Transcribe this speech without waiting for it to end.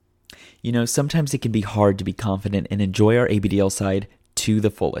You know, sometimes it can be hard to be confident and enjoy our ABDL side to the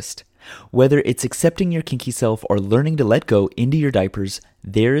fullest. Whether it's accepting your kinky self or learning to let go into your diapers,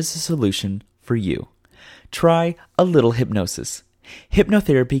 there is a solution for you. Try a little hypnosis.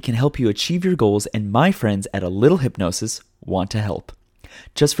 Hypnotherapy can help you achieve your goals, and my friends at A Little Hypnosis want to help.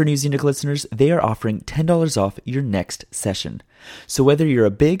 Just for Newsy Nook listeners, they are offering $10 off your next session. So whether you're a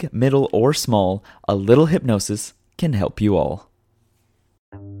big, middle, or small, A Little Hypnosis can help you all.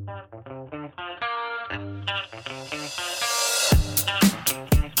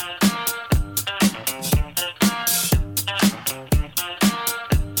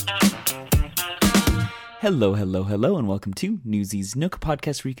 Hello, and welcome to Newsy's Nook,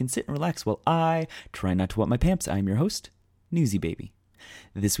 podcast where you can sit and relax while I try not to wet my pants. I'm your host, Newsy Baby.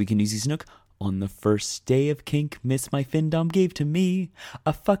 This week in Newsy's Nook, on the first day of Kinkmas, my findom gave to me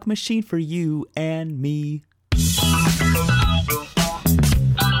a fuck machine for you and me.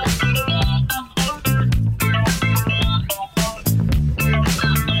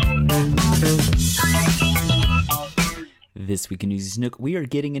 This week in Newsy's Nook, we are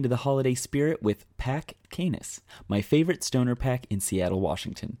getting into the holiday spirit with Pack Canis, my favorite stoner pack in Seattle,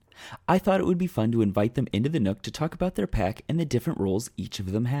 Washington. I thought it would be fun to invite them into the Nook to talk about their pack and the different roles each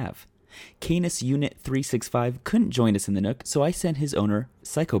of them have. Canis Unit 365 couldn't join us in the Nook, so I sent his owner,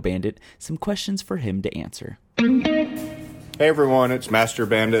 Psycho Bandit, some questions for him to answer. Hey everyone, it's Master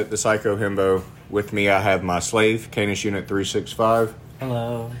Bandit, the Psycho Himbo. With me I have my slave, Canis Unit 365.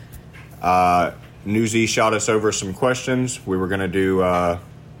 Hello. Newsy shot us over some questions. We were going to do a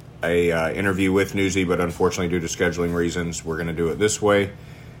interview with Newsy, but unfortunately due to scheduling reasons, we're going to do it this way.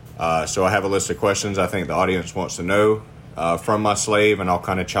 So I have a list of questions I think the audience wants to know from my slave, and I'll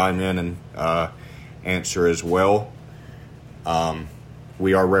kind of chime in and answer as well.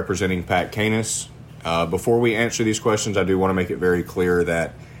 We are representing Pack Canis. Before we answer these questions, I do want to make it very clear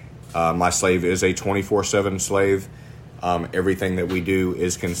that my slave is a 24/7 slave. Everything that we do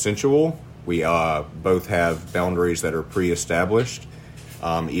is consensual. We both have boundaries that are pre-established,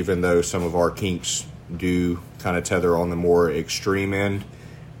 even though some of our kinks do kind of tether on the more extreme end.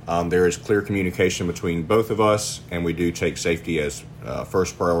 There is clear communication between both of us, and we do take safety as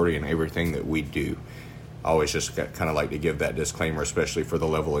first priority in everything that we do. I always just kind of like to give that disclaimer, especially for the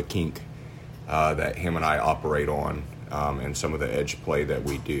level of kink that him and I operate on, and some of the edge play that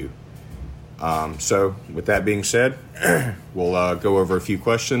we do. So with that being said, we'll go over a few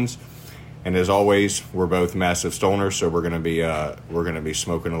questions. And as always, we're both massive stoners, so we're gonna be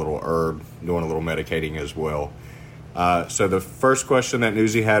smoking a little herb, doing a little medicating as well. So the first question that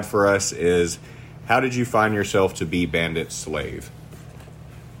Newsy had for us is, how did you find yourself to be Bandit's slave?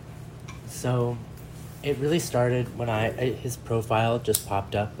 So, it really started when his profile just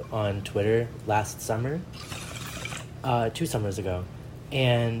popped up on Twitter last summer, 2 summers ago,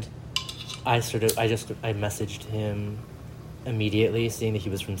 and I messaged him immediately, seeing that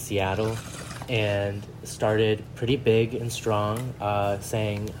he was from Seattle, and started pretty big and strong,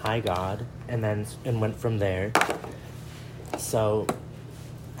 saying "Hi God," and went from there. So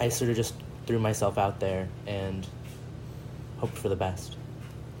I sort of just threw myself out there and hoped for the best.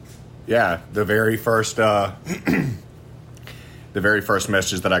 Yeah, the very first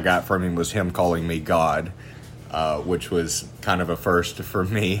message that I got from him was him calling me God, which was kind of a first for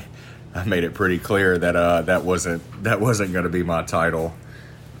me. I made it pretty clear that that wasn't going to be my title.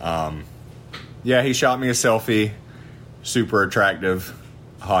 Yeah, he shot me a selfie. Super attractive,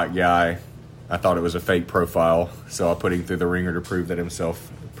 hot guy. I thought it was a fake profile, so I put him through the ringer to prove that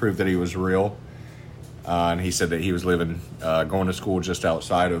he was real. And he said that he was going to school just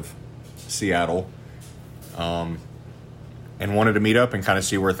outside of Seattle, and wanted to meet up and kind of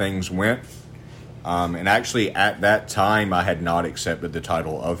see where things went. And actually, at that time, I had not accepted the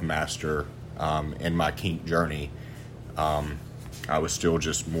title of Master in my kink journey. I was still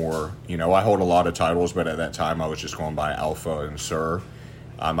just more, I hold a lot of titles, but at that time, I was just going by Alpha and Sir.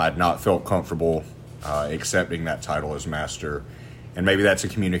 I had not felt comfortable accepting that title as Master. And maybe that's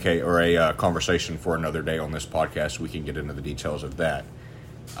a conversation for another day on this podcast. We can get into the details of that.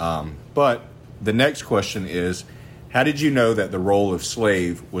 But the next question is, how did you know that the role of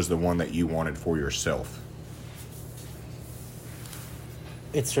slave was the one that you wanted for yourself?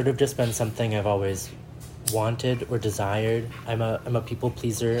 It's sort of just been something I've always wanted or desired. I'm a people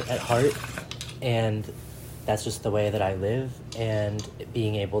pleaser at heart, and that's just the way that I live. And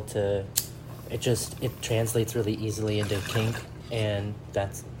being able to, it translates really easily into kink, and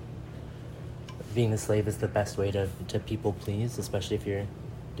that's being a slave is the best way to people please, especially if you're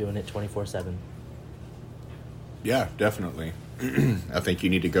doing it 24/7. Yeah, definitely. I think you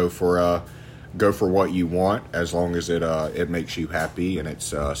need to go for go for what you want as long as it makes you happy and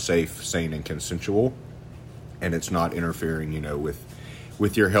it's safe, sane, and consensual, and it's not interfering,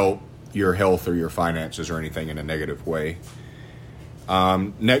 with your health or your finances or anything in a negative way.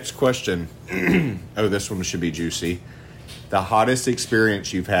 Next question. Oh, this one should be juicy. The hottest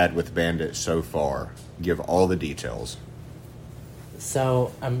experience you've had with Bandit so far. Give all the details.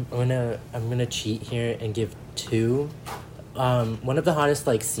 So I'm gonna cheat here and give two. One of the hottest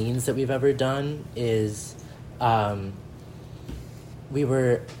scenes that we've ever done is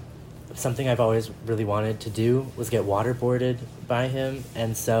something I've always really wanted to do was get waterboarded by him,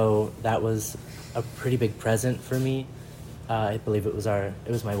 and so that was a pretty big present for me. I believe it was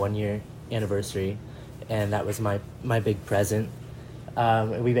my 1 year anniversary, and that was my big present.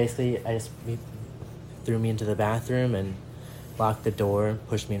 He threw me into the bathroom and locked the door,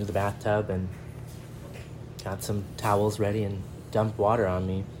 pushed me into the bathtub, and got some towels ready and dumped water on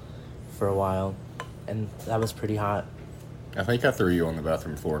me for a while, and that was pretty hot. I think I threw you on the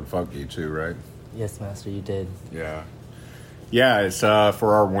bathroom floor and fucked you too, right? Yes, Master, you did. Yeah, it's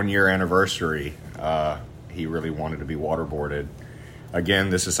for our 1 year anniversary. He really wanted to be waterboarded. Again,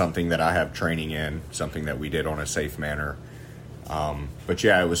 this is something that I have training in, something that we did on a safe manner. But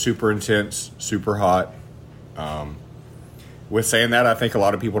yeah, it was super intense, super hot. With saying that, I think a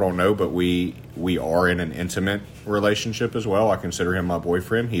lot of people don't know, but we are in an intimate relationship as well. I consider him my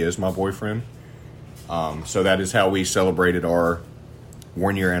boyfriend. He is my boyfriend. So that is how we celebrated our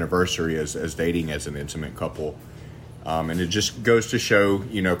 1 year anniversary as dating as an intimate couple. And it just goes to show,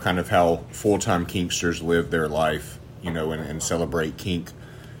 kind of how full-time kinksters live their life, and celebrate kink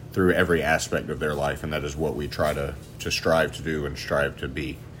through every aspect of their life. And that is what we try to strive to do and strive to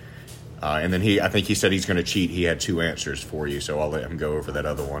be. And then I think he said he's going to cheat. He had two answers for you, so I'll let him go over that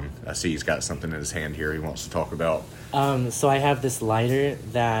other one. I see he's got something in his hand here he wants to talk about. So I have this lighter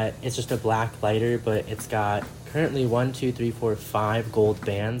that it's just a black lighter, but it's got currently 1, 2, 3, 4, 5 gold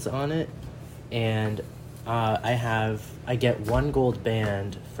bands on it, and I get 1 gold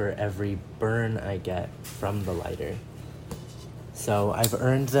band for every burn I get from the lighter. So I've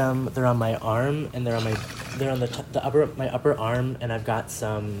earned them. They're on my arm, and they're on my upper arm, and I've got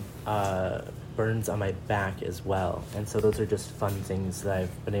some burns on my back as well. And so those are just fun things that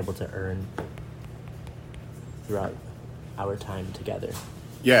I've been able to earn throughout our time together.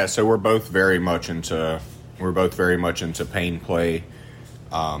 Yeah, so we're both very much into pain play.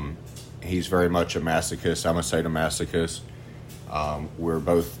 He's very much a masochist. I'm a sadomasochist. We're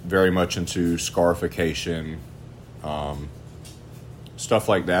both very much into scarification, stuff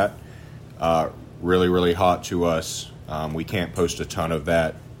like that. Really, really hot to us. We can't post a ton of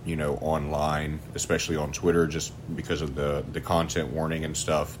that, online, especially on Twitter, just because of the content warning and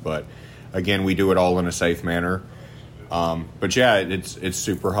stuff. But again, we do it all in a safe manner. But yeah, it's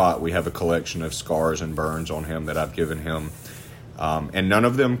super hot. We have a collection of scars and burns on him that I've given him. And none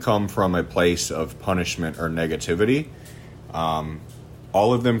of them come from a place of punishment or negativity.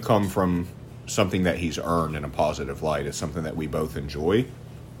 All of them come from something that he's earned in a positive light. It's something that we both enjoy.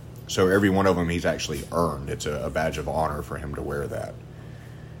 So every one of them he's actually earned. It's a badge of honor for him to wear that.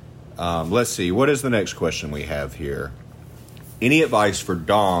 Let's see. What is the next question we have here? Any advice for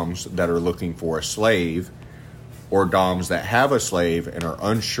doms that are looking for a slave, or doms that have a slave and are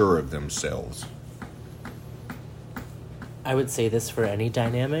unsure of themselves? I would say this for any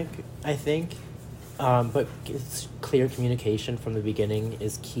dynamic, I think. But clear communication from the beginning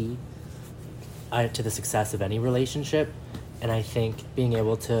is key to the success of any relationship. And I think being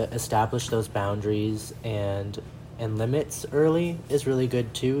able to establish those boundaries and limits early is really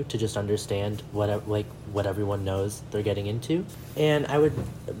good too, to just understand what everyone knows they're getting into. And I would,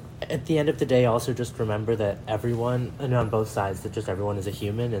 at the end of the day, also just remember that everyone, and on both sides, that just everyone is a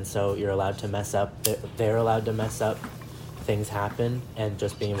human, and so you're allowed to mess up. They're allowed to mess up. Things happen, and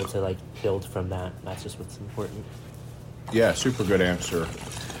just being able to build from that. That's just what's important. Yeah, super good answer.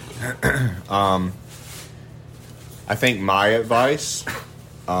 I think my advice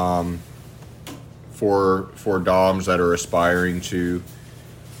for doms that are aspiring to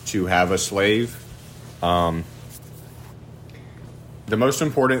have a slave, the most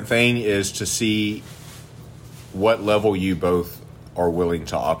important thing is to see what level you both are willing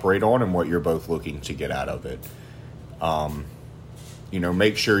to operate on and what you're both looking to get out of it.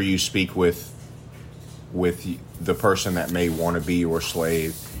 Make sure you speak with the person that may want to be your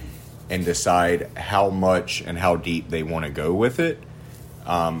slave and decide how much and how deep they want to go with it.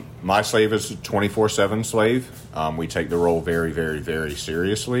 My slave is a 24/7 slave. We take the role very, very, very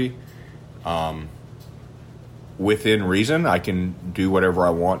seriously. Within reason, I can do whatever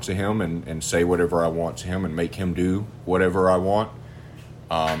I want to him and say whatever I want to him and make him do whatever I want.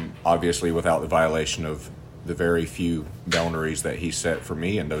 obviously without the violation of the very few boundaries that he set for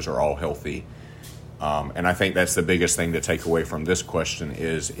me, and those are all healthy. And I think that's the biggest thing to take away from this question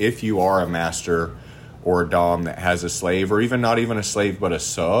is if you are a master or a dom that has a slave, or even not even a slave but a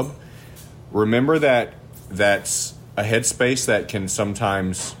sub, remember that that's a headspace that can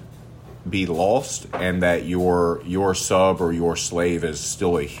sometimes be lost, and that your sub or your slave is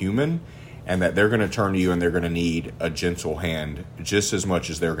still a human, and that they're going to turn to you and they're going to need a gentle hand just as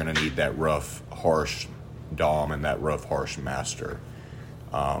much as they're going to need that rough, harsh dom and that rough, harsh master.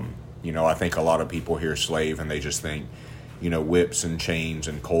 I think a lot of people hear slave and they just think, whips and chains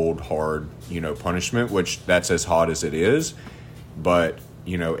and cold, hard, punishment, which that's as hot as it is. But,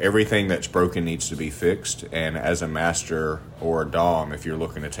 everything that's broken needs to be fixed. And as a master or a dom, if you're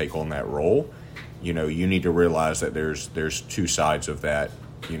looking to take on that role, you need to realize that there's two sides of that,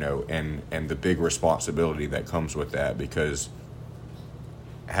 and the big responsibility that comes with that, because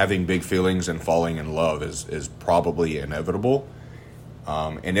having big feelings and falling in love is probably inevitable.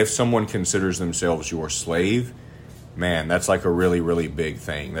 And if someone considers themselves your slave, man, that's like a really, really big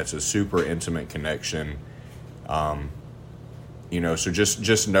thing. That's a super intimate connection. So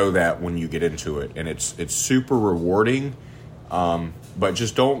just know that when you get into it, and it's super rewarding. But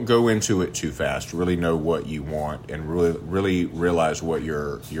just don't go into it too fast. Really know what you want, and really realize what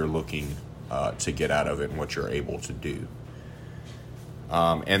you're looking to get out of it and what you're able to do.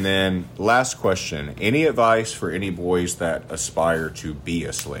 And then last question, any advice for any boys that aspire to be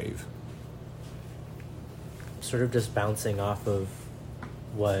a slave? Sort of just bouncing off of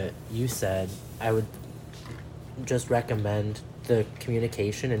what you said, I would just recommend the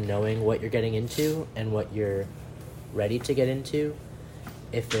communication and knowing what you're getting into and what you're ready to get into.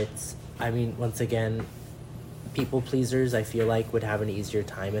 If it's, once again, people pleasers, I feel like, would have an easier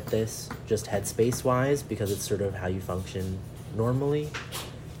time at this, just headspace wise, because it's sort of how you function normally.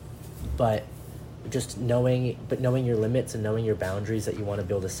 But just knowing your limits and knowing your boundaries that you want to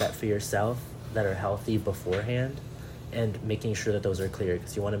build a set for yourself that are healthy beforehand, and making sure that those are clear,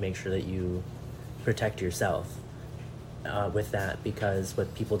 because you want to make sure that you protect yourself with that, because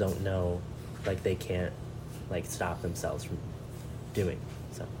what people don't know, they can't stop themselves from doing.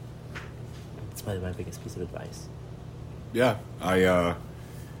 So that's probably my biggest piece of advice. Yeah, I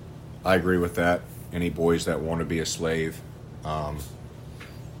agree with that. Any boys that want to be a slave,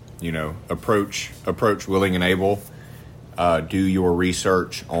 approach willing and able. Do your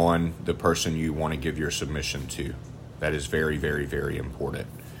research on the person you want to give your submission to. That is very, very, very important.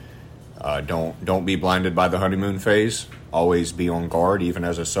 Don't be blinded by the honeymoon phase. Always be on guard, even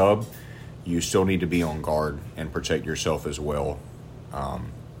as a sub. You still need to be on guard and protect yourself as well.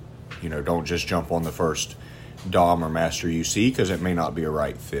 Don't just jump on the first dom or master you see, because it may not be a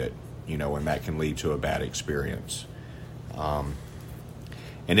right fit, and that can lead to a bad experience. And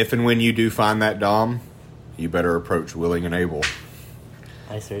if and when you do find that dom, you better approach willing and able.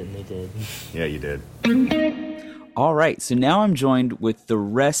 I certainly did. Yeah, you did. All right, so now I'm joined with the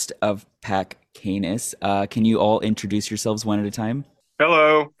rest of Pack Canis. Can you all introduce yourselves one at a time?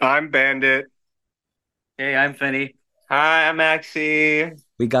 Hello, I'm Bandit. Hey, I'm Finny. Hi, I'm Maxie.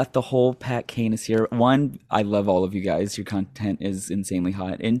 We got the whole Pack Canis here. One, I love all of you guys. Your content is insanely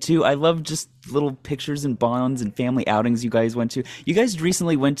hot. And two, I love just little pictures and bonds and family outings you guys went to. You guys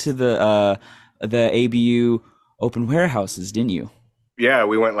recently went to the ABU open warehouses, didn't you? Yeah,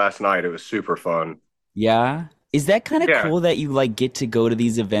 we went last night. It was super fun. Yeah? Is that kind of Yeah. cool that you get to go to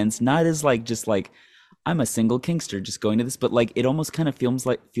these events, not as just I'm a single Kingster just going to this, but it almost kind of feels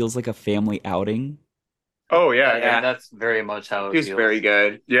like a family outing? Oh yeah, Yeah, that's very much how it It's feels. very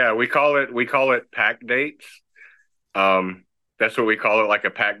good. Yeah, we call it pack dates. That's what we call it, like a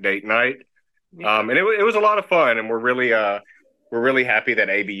pack date night. And it was a lot of fun, and we're really happy that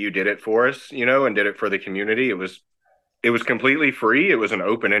ABU did it for us, and did it for the community. It was completely free. It was an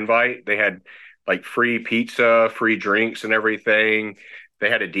open invite. They had free pizza, free drinks, and everything. They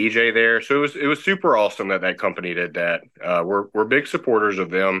had a DJ there, so it was super awesome that company did that. We're big supporters of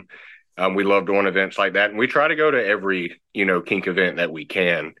them. We love doing events like that, and we try to go to every kink event that we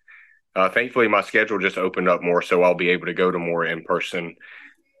can. Thankfully, my schedule just opened up more, so I'll be able to go to more in person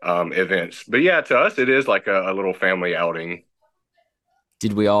events. But yeah, to us, it is like a little family outing.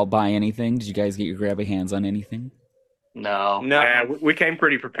 Did we all buy anything? Did you guys get your grabby hands on anything? No. Yeah, we came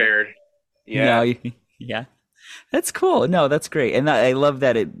pretty prepared. Yeah. No, yeah. That's cool. No, that's great. And I love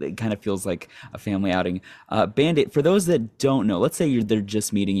that it kind of feels like a family outing. Bandit, for those that don't know, let's say they're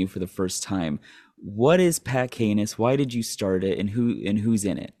just meeting you for the first time. What is Pack Canis? Why did you start it? And who's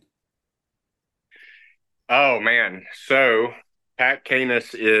in it? Oh man, so Pat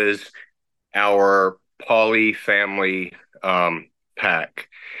Canis is our poly family pack.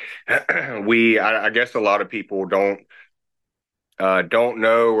 I guess a lot of people don't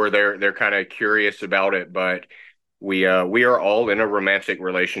know, or they're kind of curious about it, but we are all in a romantic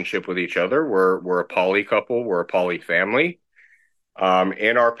relationship with each other. We're a poly couple. We're a poly family.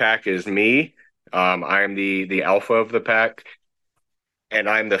 In our pack is me. I am the alpha of the pack, and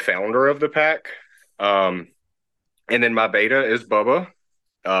I'm the founder of the pack. And then my beta is Bubba,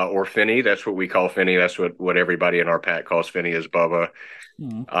 or Finny. That's what we call Finny. That's what everybody in our pack calls Finny, is Bubba.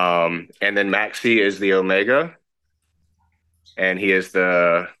 And then Maxie is the Omega, and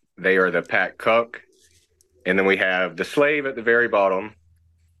they are the pack cuck. And then we have the slave at the very bottom.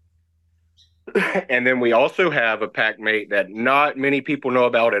 And then we also have a pack mate that not many people know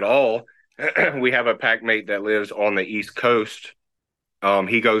about at all. We have a pack mate that lives on the East Coast.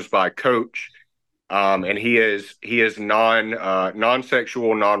 He goes by Coach. And he is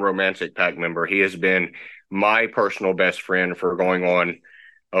non-sexual, non-romantic pack member. He has been my personal best friend for going on,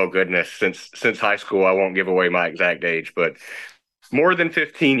 oh goodness, since high school. I won't give away my exact age, but more than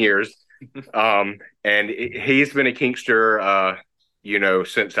 15 years. And he's been a kinkster,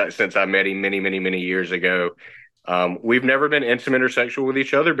 since I met him many years ago. We've never been intimate or sexual with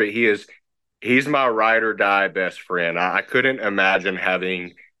each other, but he's my ride or die best friend. I couldn't imagine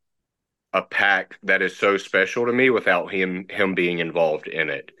having a pack that is so special to me without him being involved in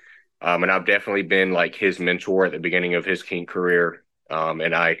it. And I've definitely been like his mentor at the beginning of his kink career.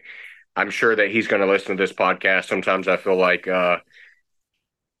 And I'm sure that he's going to listen to this podcast. Sometimes I feel like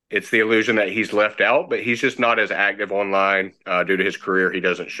it's the illusion that he's left out, but he's just not as active online due to his career. He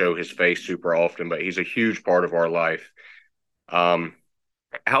doesn't show his face super often, but he's a huge part of our life. How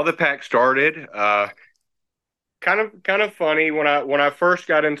the pack started, kind of funny. When I first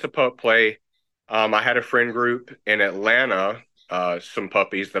got into pup play, I had a friend group in Atlanta, some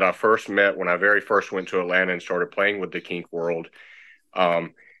puppies that I first met when I very first went to Atlanta and started playing with the kink world.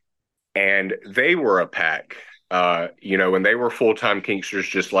 And they were a pack, and they were full-time kinksters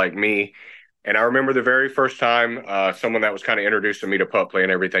just like me. And I remember the very first time someone that was kind of introduced to me to pup play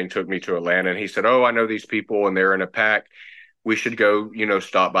and everything took me to Atlanta, and he said, "Oh, I know these people and they're in a pack. We should go,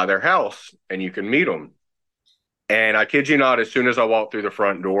 stop by their house and you can meet them." And I kid you not, as soon as I walked through the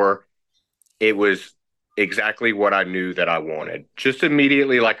front door, it was exactly what I knew that I wanted. Just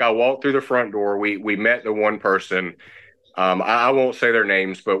immediately, like I walked through the front door, we met the one person. I won't say their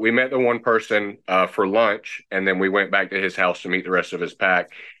names, but we met the one person for lunch, and then we went back to his house to meet the rest of his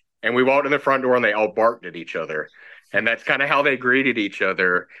pack. And we walked in the front door, and they all barked at each other. And that's kind of how they greeted each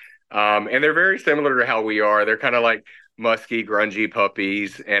other. And they're very similar to how we are. They're kind of like musky, grungy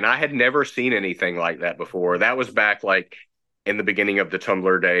puppies. And I had never seen anything like that before. That was back like in the beginning of the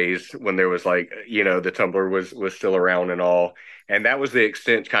Tumblr days when there was like, the Tumblr was still around and all. And that was the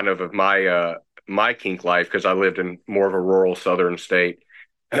extent kind of my kink life, because I lived in more of a rural southern state.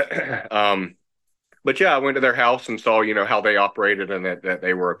 But yeah, I went to their house and saw, how they operated and that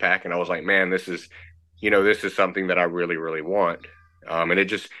they were a pack. And I was like, man, this is something that I really, really want. And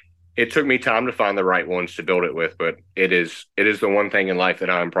it took me time to find the right ones to build it with, but it is the one thing in life that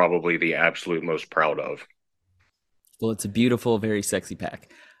I'm probably the absolute most proud of. Well, it's a beautiful, very sexy pack.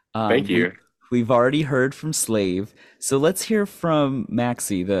 Thank you. We've already heard from Slave, so let's hear from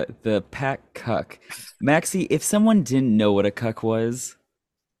Maxie, the pack cuck. Maxie, if someone didn't know what a cuck was,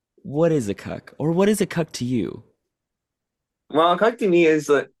 what is a cuck? Or what is a cuck to you? Well, a cuck to me is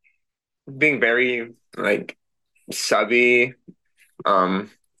like being very like subby,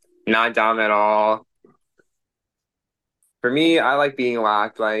 not dumb at all. For me, I like being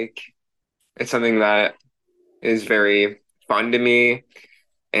laughed like. It's something that is very fun to me,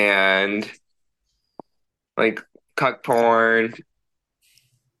 and like cuck porn.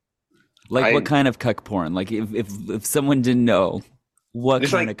 Like what kind of cuck porn? Like if someone didn't know, what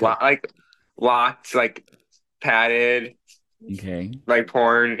just kind like of cuck? like lots like padded, Okay. like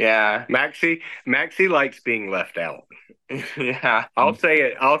porn. Yeah, Maxie likes being left out. yeah. I'll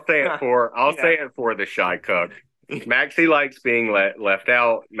say it for the shy cuck. Maxie likes being left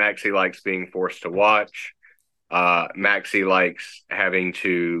out. Maxie likes being forced to watch. Maxie likes having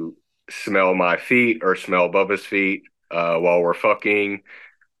to smell my feet or smell Bubba's feet while we're fucking.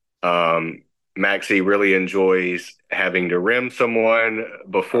 Maxie really enjoys having to rim someone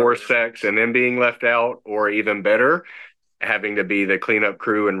before sex and then being left out, or even better, having to be the cleanup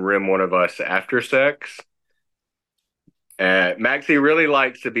crew and rim one of us after sex. Maxie really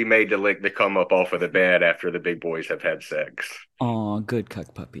likes to be made to lick the cum up off of the bed after the big boys have had sex. Aw, good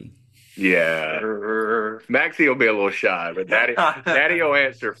cuck puppy. Yeah. Maxie will be a little shy, but Daddy will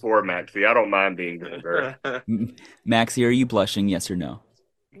answer for Maxie. I don't mind being with her. Maxie, are you blushing? Yes or no?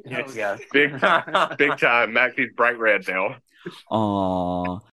 Yes. Big time. Maxie's bright red now.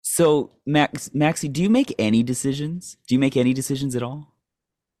 Aw. So, Maxie, do you make any decisions? Do you make any decisions at all?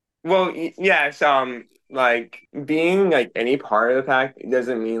 Well, yes, like being like any part of the pack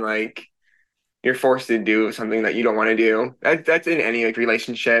doesn't mean like you're forced to do something that you don't want to do. That's in any like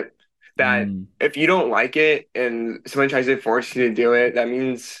relationship that Mm, if you don't like it and someone tries to force you to do it, that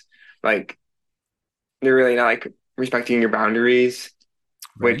means like they're really not like respecting your boundaries,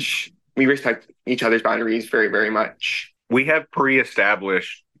 right. which we respect each other's boundaries very, very much. We have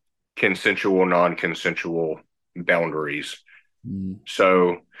pre-established consensual, non-consensual boundaries. Mm,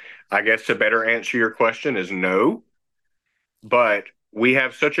 So I guess to better answer your question is no, but we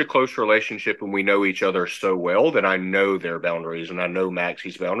have such a close relationship and we know each other so well that I know their boundaries and I know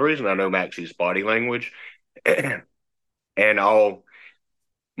Maxie's boundaries and I know Maxie's body language. And I'll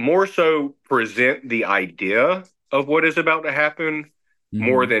more so present the idea of what is about to happen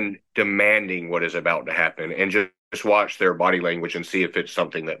more hmm. than demanding what is about to happen and just watch their body language and see if it's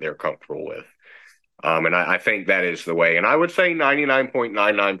something that they're comfortable with. And I think that is the way. And I would say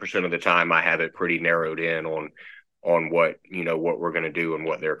 99.99% of the time, I have it pretty narrowed in on what what we're going to do and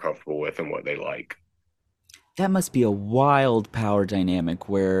what they're comfortable with and what they like. That must be a wild power dynamic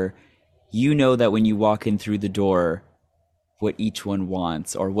where you know that when you walk in through the door, what each one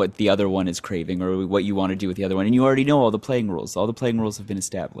wants or what the other one is craving or what you want to do with the other one. And you already know all the playing rules. All the playing rules have been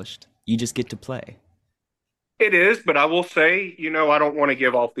established. You just get to play. It is, but I will say, I don't want to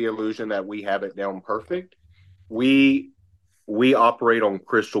give off the illusion that we have it down perfect. We we operate on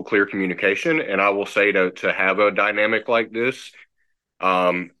crystal clear communication, and I will say to have a dynamic like this,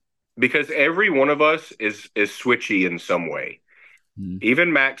 um, because every one of us is switchy in some way. Mm,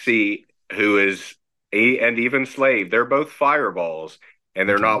 Even Maxie, who is and even Slave, they're both fireballs, and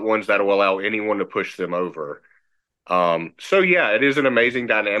they're okay. not ones that will allow anyone to push them over. So yeah, it is an amazing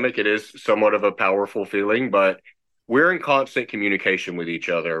dynamic. It is somewhat of a powerful feeling, but we're in constant communication with each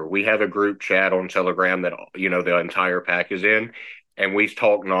other. We have a group chat on Telegram that the entire pack is in, and we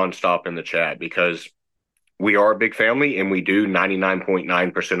talk nonstop in the chat because we are a big family and we do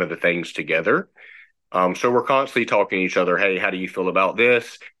 99.9% of the things together. So we're constantly talking to each other. Hey, how do you feel about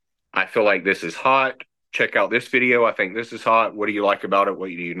this? I feel like this is hot. Check out this video. I think this is hot. What do you like about it? What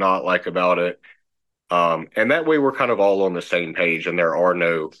do you not like about it? And that way we're kind of all on the same page and there are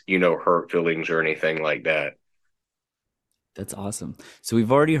no, hurt feelings or anything like that. That's awesome. So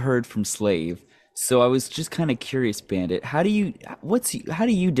we've already heard from Slave. So I was just kind of curious, Bandit. How do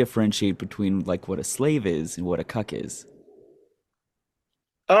you differentiate between like what a slave is and what a cuck is?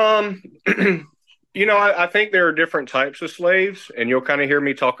 Um, I think there are different types of slaves, and you'll kind of hear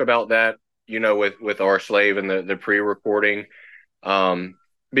me talk about that, with our slave and the pre-recording. Um,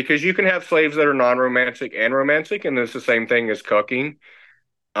 because you can have slaves that are non-romantic and romantic, and it's the same thing as cucking.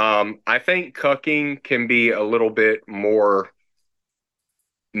 I think cucking can be a little bit more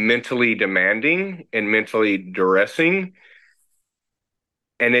mentally demanding and mentally duressing,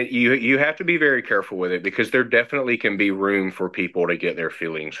 and you have to be very careful with it because there definitely can be room for people to get their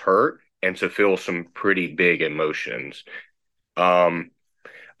feelings hurt and to feel some pretty big emotions. Um,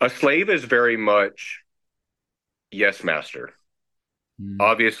 a slave is very much yes, master. Mm,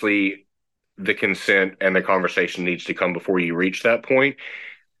 Obviously, the consent and the conversation needs to come before you reach that point.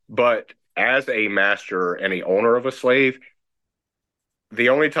 But as a master and a owner of a slave, the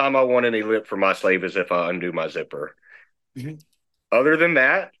only time I want any lip for my slave is if I undo my zipper. Other than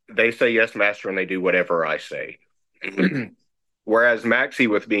that, they say yes, master, and they do whatever I say. Whereas Maxie,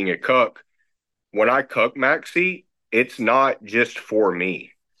 with being a cuck, when I cuck Maxie, it's not just for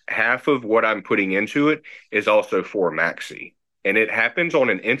me. Half of what I'm putting into it is also for Maxie. And it happens on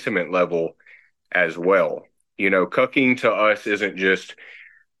an intimate level as well. Cucking to us isn't just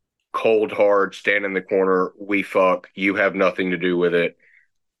cold, hard, stand in the corner, we fuck, you have nothing to do with it.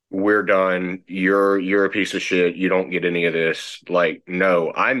 We're done. You're a piece of shit. You don't get any of this. Like,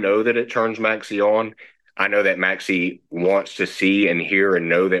 no, I know that it turns Maxie on. I know that Maxie wants to see and hear and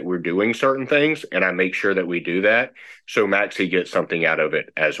know that we're doing certain things, and I make sure that we do that. So Maxie gets something out of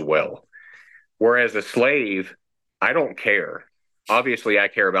it as well. Whereas a slave, I don't care. Obviously, I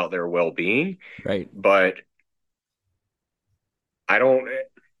care about their well-being, right. but I don't.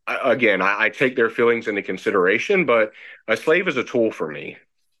 Again, I take their feelings into consideration, but a slave is a tool for me.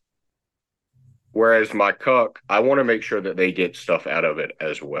 Whereas my cuck, I want to make sure that they get stuff out of it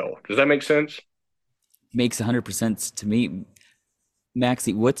as well. Does that make sense? Makes 100% to me.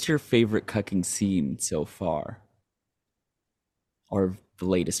 Maxie, what's your favorite cucking scene so far? Or the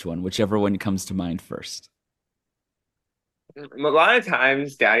latest one, whichever one comes to mind first. A lot of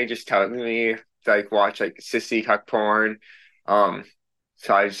times, Daddy just tells me to like watch like sissy cuck porn. Um,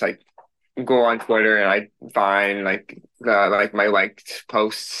 so I just like go on Twitter and I find like the like my liked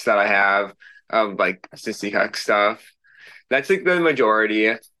posts that I have of like sissy cuck stuff. That's like the majority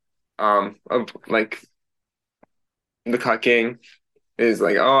of like the cucking is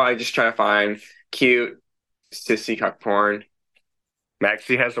like, oh, I just try to find cute sissy cuck porn.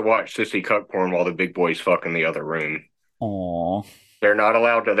 Maxie has to watch sissy cuck porn while the big boys fuck in the other room. Aw. They're not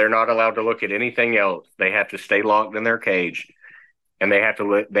allowed to look at anything else. They have to stay locked in their cage, and they have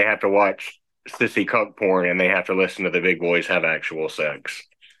to watch sissy cuck porn, and they have to listen to the big boys have actual sex.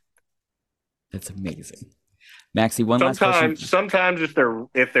 That's amazing. Maxie, one last question. Sometimes if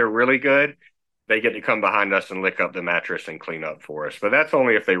they're really good, they get to come behind us and lick up the mattress and clean up for us. But that's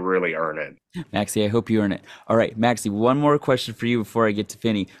only if they really earn it. Maxie, I hope you earn it. All right, Maxie, one more question for you before I get to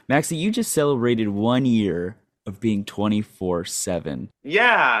Finny. Maxie, you just celebrated 1 year of being 24/7.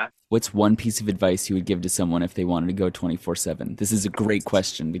 Yeah. What's one piece of advice you would give to someone if they wanted to go 24/7? This is a great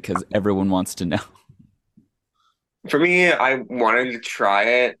question because everyone wants to know. For me, I wanted to try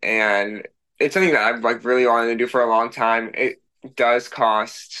it, and it's something that I've like really wanted to do for a long time. It does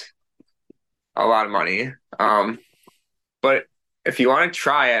cost a lot of money. But if you want to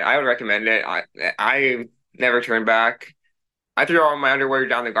try it, I would recommend it. I never turned back. I threw all my underwear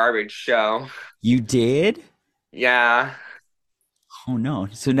down the garbage, so You did? yeah. Oh no.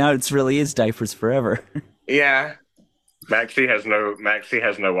 So now it really is diapers forever. Yeah. Maxie has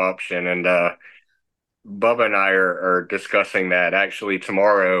no option, and Bubba and I are discussing that. Actually,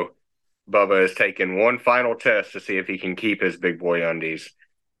 tomorrow, Bubba is taking one final test to see if he can keep his big boy undies.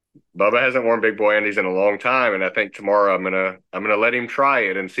 Bubba hasn't worn big boy undies in a long time, and I think tomorrow I'm gonna let him try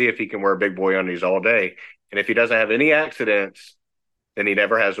it and see if he can wear big boy undies all day. And if he doesn't have any accidents, then he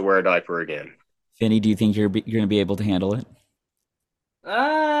never has to wear a diaper again. Finny, do you think you're going to be able to handle it?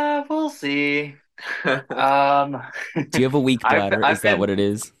 We'll see. Do you have a weak bladder? Is that what it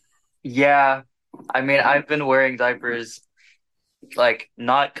is? Yeah. I mean, I've been wearing diapers like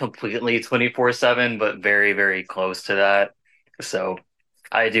not completely 24/7, but very, very close to that. So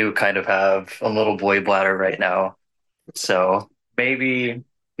I do kind of have a little boy bladder right now. So maybe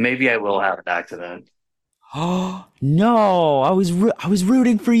I will have an accident. Oh no! I was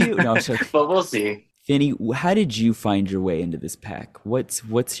rooting for you. No, sorry. But we'll see. Finny, how did you find your way into this pack? What's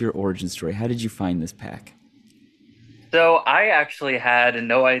your origin story? How did you find this pack? So I actually had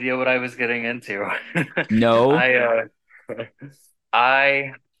no idea what I was getting into. No.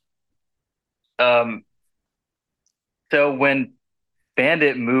 I um so when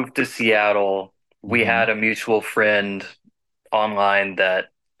Bandit moved to Seattle, we had a mutual friend online that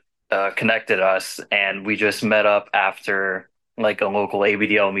connected us, and we just met up after like a local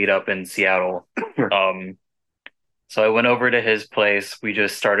ABDL meetup in Seattle. Um, so I went over to his place. We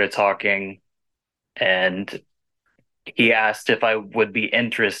just started talking, and he asked if I would be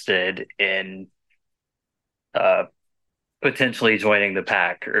interested in uh, potentially joining the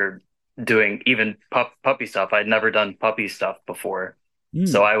pack or doing even puppy stuff. I'd never done puppy stuff before,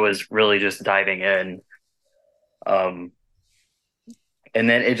 so I was really just diving in. And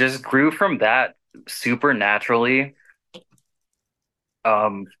then it just grew from that super naturally.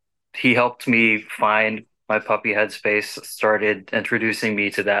 He helped me find my puppy headspace, started introducing me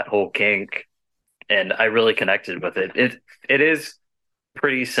to that whole kink, and I really connected with it. It is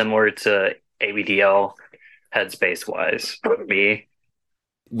pretty similar to ABDL headspace wise for me.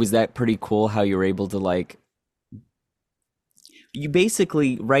 Was that pretty cool how you were able to like you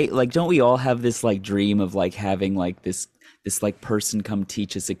basically, right, like don't we all have this like dream of like having like this like person come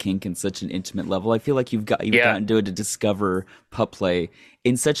teach us a kink in such an intimate level? I feel like you've gotten to discover pup play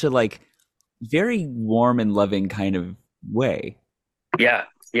in such a like very warm and loving kind of way. Yeah.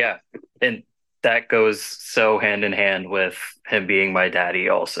 And that goes so hand in hand with him being my daddy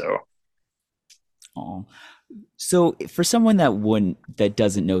also. Oh. So for someone that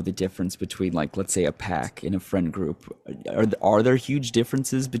doesn't know the difference between like let's say a pack and a friend group, are there huge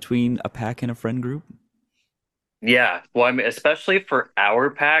differences between a pack and a friend group? Yeah. Well, I mean, especially for our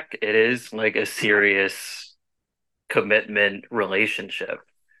pack, it is like a serious commitment relationship.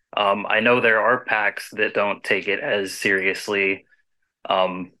 I know there are packs that don't take it as seriously,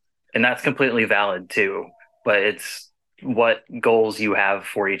 and that's completely valid too. But it's what goals you have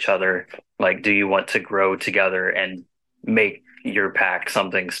for each other. Like, do you want to grow together and make your pack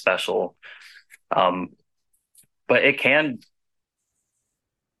something special? But I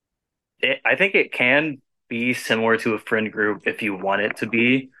think it can be similar to a friend group if you want it to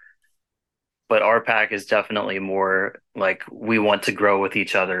be. But our pack is definitely more like we want to grow with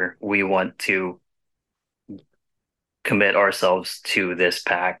each other. We want to commit ourselves to this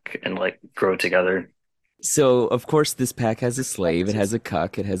pack and like grow together. So, of course, this pack has a slave, it has a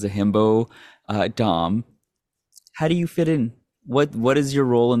cuck, it has a himbo dom. How do you fit in? What is your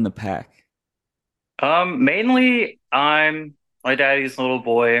role in the pack? Mainly I'm my daddy's little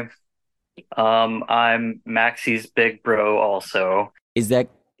boy. I'm Maxie's big bro also. Is that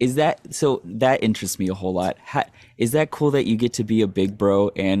is that so that interests me a whole lot. Is that cool that you get to be a big bro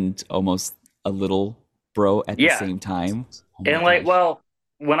and almost a little bro at the Yeah. same time? Oh my And like, gosh. well,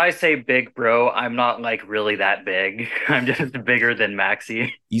 when I say big bro, I'm not like really that big. I'm just bigger than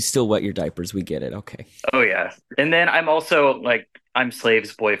Maxie. You still wet your diapers. We get it. Okay. Oh yeah. And then I'm also like I'm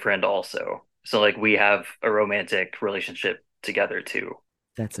Slave's boyfriend also. So like we have a romantic relationship together too.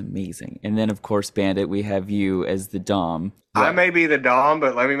 That's amazing. And then of course, Bandit, we have you as the dom. I What? may be the Dom,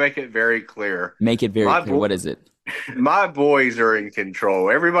 but let me make it very clear. Make it very My clear. bo What is it? my boys are in control.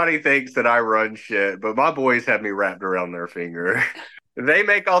 Everybody thinks that I run shit, but my boys have me wrapped around their finger. They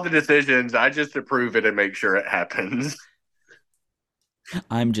make all the decisions. I just approve it and make sure it happens.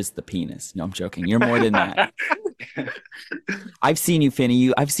 I'm just the penis. No, I'm joking. You're more than that. I've seen you,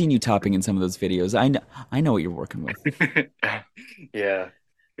 Finney. I've seen you topping in some of those videos. I know what you're working with. Yeah.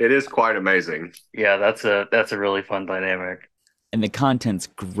 It is quite amazing. Yeah, that's a really fun dynamic. And the content's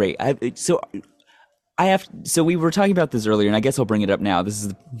great. So we were talking about this earlier, and I guess I'll bring it up now. This is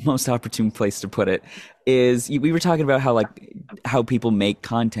the most opportune place to put it. We were talking about how people make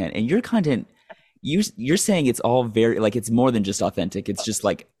content, and your content, you're saying it's all very like it's more than just authentic. It's just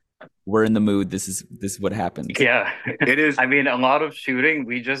like we're in the mood. This is what happens. Yeah. It is. I mean, a lot of shooting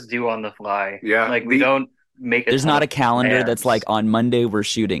we just do on the fly. Yeah, Like we don't make a There's ton not a of calendar that's plans. like on Monday we're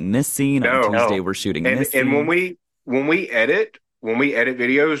shooting this scene, on No. Tuesday No. we're shooting And this and scene. when we edit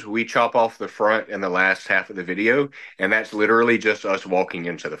videos, we chop off the front and the last half of the video, and that's literally just us walking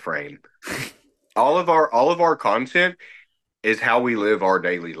into the frame. All of our content is how we live our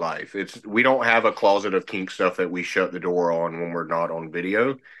daily life. We don't have a closet of kink stuff that we shut the door on when we're not on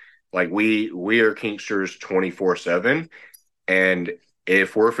video. Like we are kinksters 24/7, and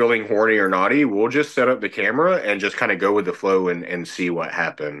if we're feeling horny or naughty, we'll just set up the camera and just kind of go with the flow and see what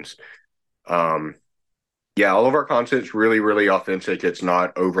happens. Um, yeah, all of our content's really, really authentic. It's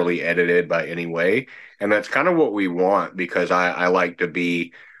not overly edited by any way. And that's kind of what we want because I like to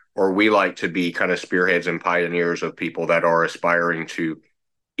be, or we like to be kind of spearheads and pioneers of people that are aspiring to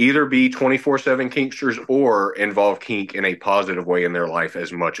either be 24/7 kinksters or involve kink in a positive way in their life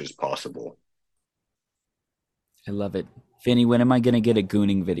as much as possible. I love it. Finney, when am I gonna get a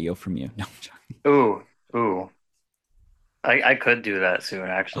gooning video from you? No, I'm Ooh, ooh. I could do that soon,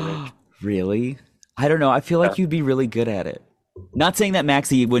 actually. joking. Really? I don't know. I feel like you'd be really good at it. Not saying that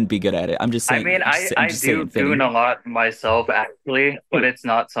Maxie wouldn't be good at it. I'm just I saying. mean, I'm I just do saying, Finney. goon a lot myself, actually, but it's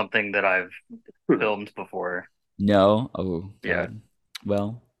not something that I've filmed before. No. Oh, Yeah. God.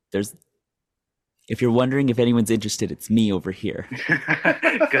 Well, there's. If you're wondering if anyone's interested, it's me over here.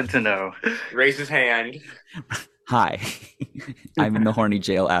 Good to know. Raise his hand. Hi, I'm in the horny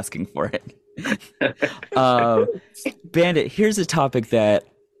jail asking for it. Bandit, here's a topic that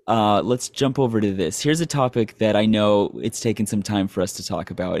let's jump over to this. Here's a topic that I know it's taken some time for us to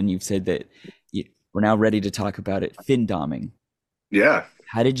talk about, and you've said that we're now ready to talk about it. Fin doming. Yeah.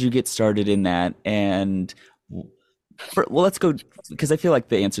 How did you get started in that? And well, let's go because I feel like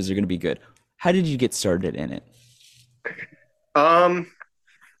the answers are going to be good. How did you get started in it?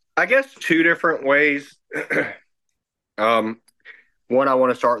 I guess two different ways. One, I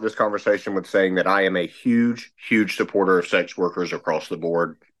want to start this conversation with saying that I am a huge, huge supporter of sex workers across the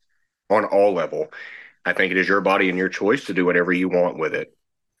board on all level. I think it is your body and your choice to do whatever you want with it.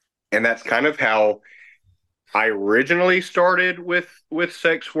 And that's kind of how I originally started with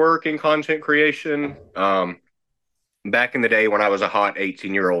sex work and content creation. Back in the day when I was a hot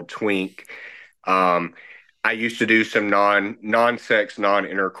 18-year-old twink, I used to do some non-sex,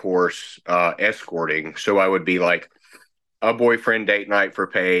 non-intercourse escorting. So I would be like a boyfriend date night for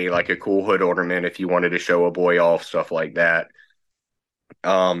pay, like a cool hood ornament if you wanted to show a boy off, stuff like that.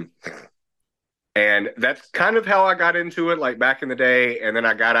 And that's kind of how I got into it, like back in the day. And then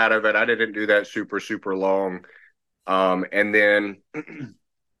I got out of it. I didn't do that super, super long. And then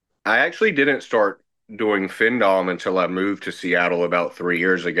I actually didn't start doing FinDom until I moved to Seattle about 3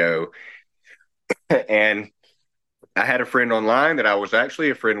 years ago. And I had a friend online that I was actually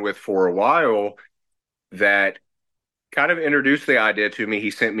a friend with for a while that kind of introduced the idea to me.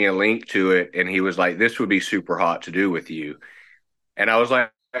 He sent me a link to it and he was like, this would be super hot to do with you. And I was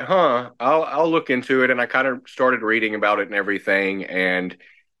like, I'll look into it. And I kind of started reading about it and everything. And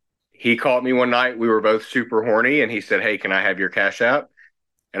he caught me one night. We were both super horny and he said, hey, can I have your Cash App?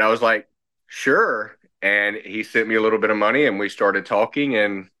 And I was like, sure. And he sent me a little bit of money and we started talking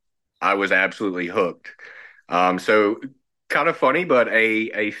and I was absolutely hooked. So kind of funny, but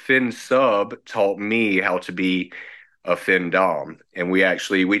a Finn sub taught me how to be a Finn Dom. And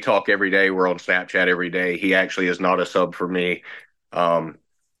we talk every day. We're on Snapchat every day. He actually is not a sub for me. Um,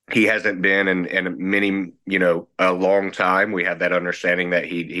 he hasn't been in many, a long time. We have that understanding that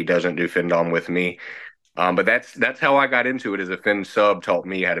he doesn't do Finn Dom with me. But that's how I got into it. As a Finn sub taught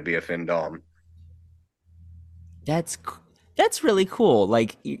me how to be a Finn Dom. That's that's really cool.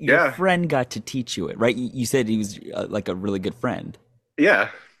 Like your Yeah, friend got to teach you it, right? You said he was like a really good friend. yeah.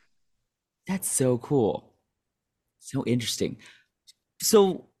 That's so cool. So interesting.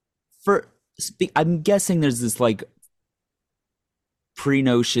 So for I'm guessing there's this like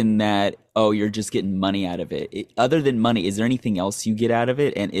pre-notion that oh you're just getting money out of it. Other than money, is there anything else you get out of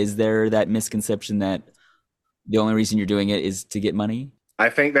it? And is there that misconception that the only reason you're doing it is to get money? I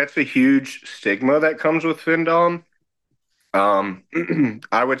think that's a huge stigma that comes with Finn Dom. Um,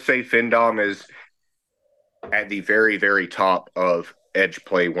 I would say Finn Dom is at the very, very top of edge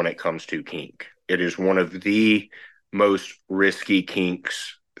play when it comes to kink. It is one of the most risky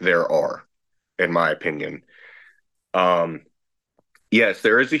kinks there are, in my opinion. Um, yes,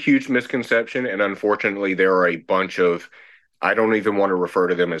 there is a huge misconception, and unfortunately, there are a bunch of. I don't even want to refer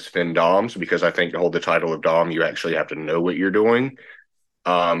to them as Finn Doms because I think to hold the title of Dom, you actually have to know what you're doing.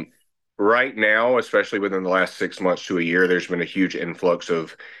 Um, right now, especially within the last 6 months to a year, there's been a huge influx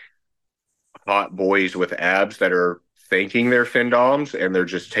of hot boys with abs that are thinking they're Findoms and they're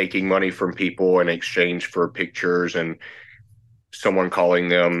just taking money from people in exchange for pictures and someone calling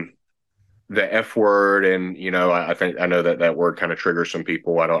them the F word. And, I think I know that that word kind of triggers some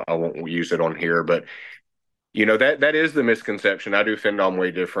people. I won't use it on here, but that is the misconception. I do Findom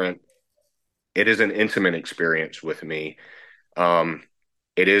way different. It is an intimate experience with me. Um,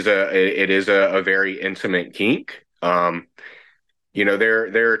 it is a very intimate kink.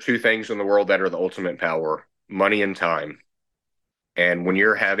 There are two things in the world that are the ultimate power: money and time. And when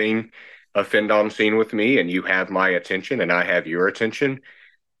you're having a Findom scene with me and you have my attention and I have your attention,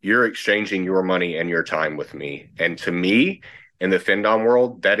 you're exchanging your money and your time with me. And to me, in the Findom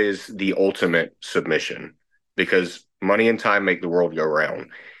world, that is the ultimate submission because money and time make the world go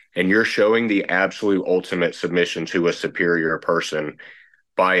round. And you're showing the absolute ultimate submission to a superior person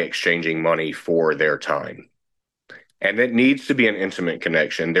by exchanging money for their time. And it needs to be an intimate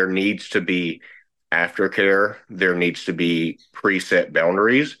connection. There needs to be aftercare. There needs to be preset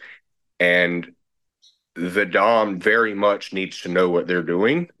boundaries. And the Dom very much needs to know what they're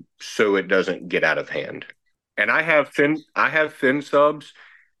doing so it doesn't get out of hand. And I have Fin subs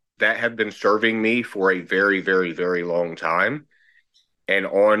that have been serving me for a very, very, very long time. And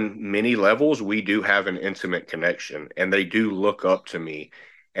on many levels, we do have an intimate connection, and they do look up to me,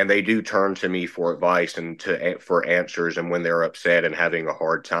 and they do turn to me for advice and for answers, and when they're upset and having a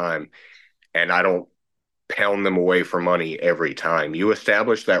hard time. And I don't pound them away for money every time. You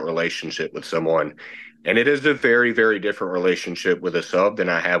establish that relationship with someone, and it is a very, very different relationship with a sub than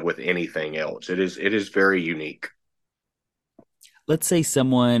I have with anything else. It is very unique. Let's say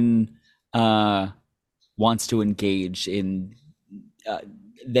someone wants to engage in uh,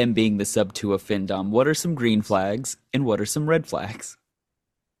 them being the sub to a Findom. What are some green flags and what are some red flags?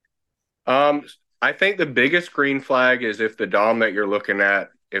 Um, I think the biggest green flag is if the Dom that you're looking at,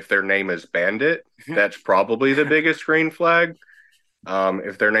 if their name is Bandit, that's probably the biggest green flag.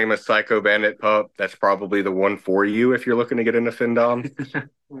 If their name is Psycho Bandit Pup, that's probably the one for you if you're looking to get into Findom.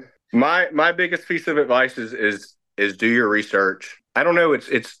 My biggest piece of advice is do your research. I don't know,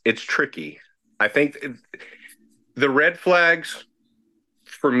 it's tricky. I think the red flags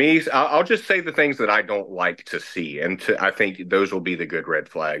for me, I'll just say the things that I don't like to see, and I think those will be the good red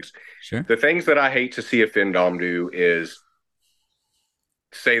flags. Sure. The things that I hate to see a Findom do is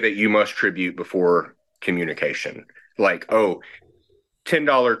say that you must tribute before communication. Like, oh,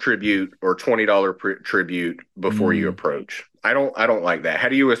 $10 tribute or $20 tribute before you Mm, approach. I don't like that. How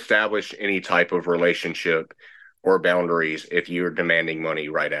do you establish any type of relationship or boundaries if you're demanding money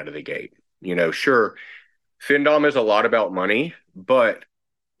right out of the gate? Sure, Findom is a lot about money, but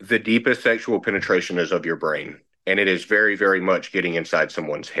the deepest sexual penetration is of your brain. And it is very, very much getting inside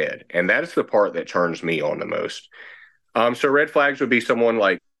someone's head. And that is the part that turns me on the most. So red flags would be someone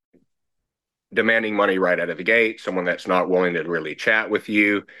like demanding money right out of the gate, someone that's not willing to really chat with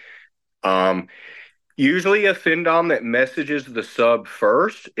you. Um, Usually a Findom that messages the sub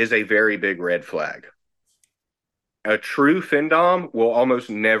first is a very big red flag. A true Findom will almost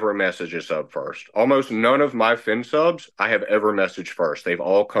never message a sub first. Almost none of my Fin subs I have ever messaged first. They've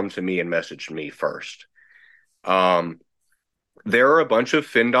all come to me and messaged me first. Um, there are a bunch of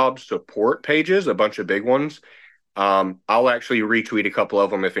Findom support pages, a bunch of big ones I'll actually retweet a couple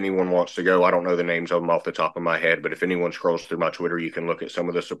of them if anyone wants to go. I don't know the names of them off the top of my head, but if anyone scrolls through my Twitter, you can look at some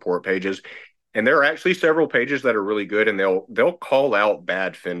of the support pages. And there are actually several pages that are really good, and they'll call out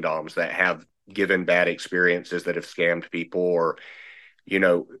bad findoms that have given bad experiences, that have scammed people, or you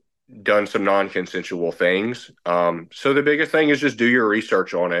know done some non-consensual things. So the biggest thing is just do your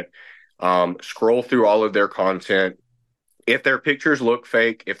research on it. Scroll through all of their content. If their pictures look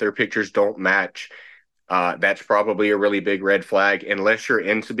fake, if their pictures don't match, that's probably a really big red flag. Unless you're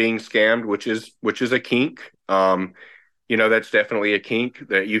into being scammed, which is a kink. That's definitely a kink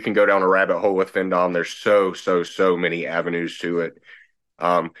that you can go down a rabbit hole with Findom. There's so many avenues to it.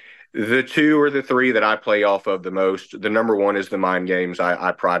 Um, the two or the three that I play off of the most, the number one is the mind games.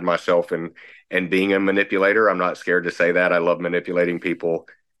 I pride myself in being a manipulator. I'm not scared to say that. I love manipulating people.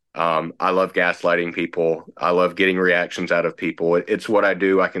 I love gaslighting people. I love getting reactions out of people. It's what I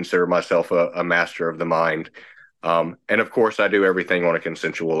do. I consider myself a master of the mind. And of course, I do everything on a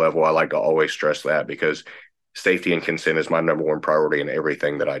consensual level. I like to always stress that, because safety and consent is my number one priority in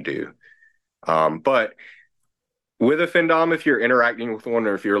everything that I do. But with a Findom, if you're interacting with one,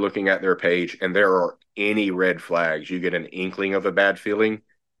 or if you're looking at their page and there are any red flags, you get an inkling of a bad feeling,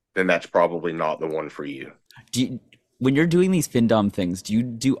 then that's probably not the one for you. When you're doing these Findom things, do you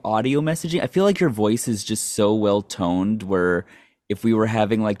do audio messaging? I feel like your voice is just so well toned where if we were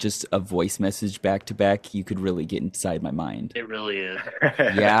having like just a voice message back to back, you could really get inside my mind. It really is.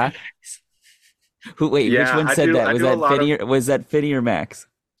 Yeah. Which one said that? Was that Finny or Max?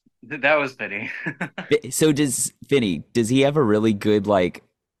 That was Vinny. So does he have a really good, like,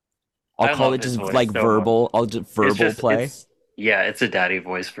 I'll call it just like verbal play? It's a daddy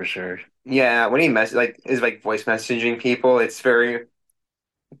voice for sure. Yeah, when he is like voice messaging people, it's very,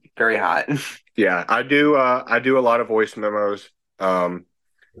 very hot. Yeah, I do a lot of voice memos.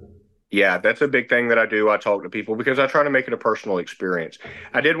 Yeah, that's a big thing that I do. I talk to people because I try to make it a personal experience.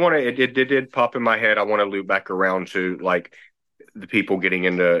 I did want to, it did pop in my head. I want to loop back around to like the people getting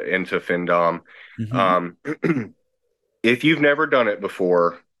into Findom. Mm-hmm. If you've never done it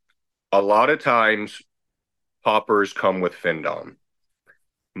before, a lot of times poppers come with Findom.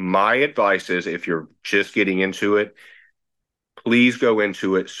 My advice is, if you're just getting into it, please go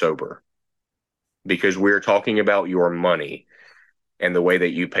into it sober, because we're talking about your money and the way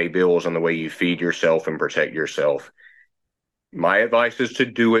that you pay bills and the way you feed yourself and protect yourself. My advice is to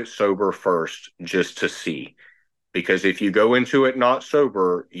do it sober first, just to see. Because if you go into it not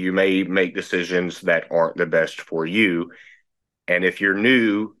sober, you may make decisions that aren't the best for you. And if you're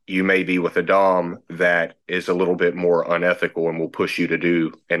new, you may be with a Dom that is a little bit more unethical and will push you to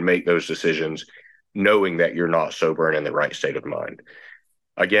do and make those decisions, knowing that you're not sober and in the right state of mind.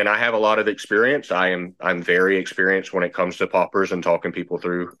 Again, I have a lot of experience. I'm very experienced when it comes to poppers and talking people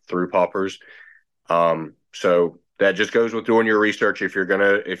through poppers. So that just goes with doing your research. If you're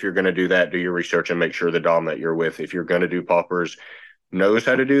gonna do that, do your research and make sure the Dom that you're with, if you're gonna do poppers, knows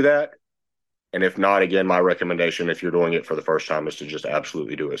how to do that. And if not, again, my recommendation, if you're doing it for the first time, is to just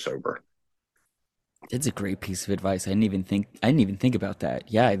absolutely do it sober. It's a great piece of advice. I didn't even think about that.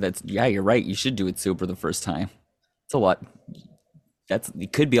 Yeah, you're right. You should do it sober the first time. It's a lot.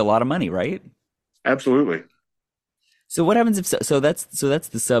 It could be a lot of money, right? Absolutely. So what happens if that's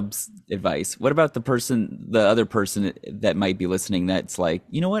the sub's advice. What about the other person that might be listening that's like,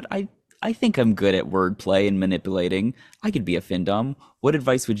 you know what, I think I'm good at wordplay and manipulating. I could be a Findom. What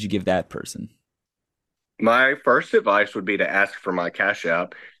advice would you give that person? My first advice would be to ask for my Cash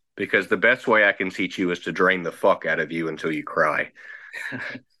App, because the best way I can teach you is to drain the fuck out of you until you cry.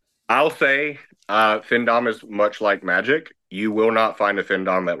 I'll say Findom is much like magic. You will not find a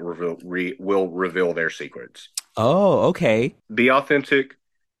Findom that will reveal their secrets. Oh, okay. Be authentic.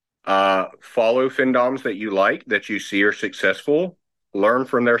 Follow Findoms that you like, that you see are successful. Learn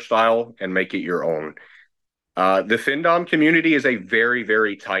from their style and make it your own. The Findom community is a very,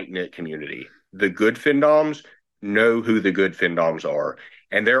 very tight-knit community. The good Findoms know who the good Findoms are.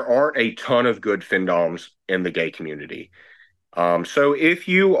 And there aren't a ton of good Findoms in the gay community. So if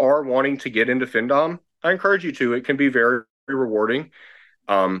you are wanting to get into Findom, I encourage you to. It can be very rewarding.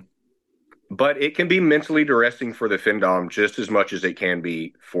 But it can be mentally distressing for the Findom just as much as it can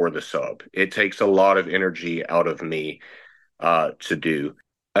be for the sub. It takes a lot of energy out of me to do.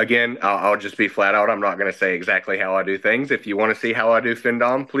 Again, I'll just be flat out. I'm not going to say exactly how I do things. If you want to see how I do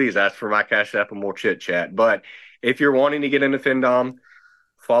Findom, please ask for my Cash App and we'll chit chat. But if you're wanting to get into Findom,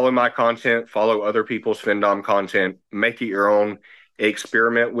 follow my content, follow other people's Findom content, make it your own,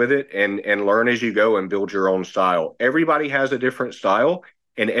 experiment with it, and learn as you go and build your own style. Everybody has a different style,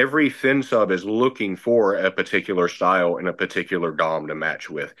 and every Fin sub is looking for a particular style and a particular Dom to match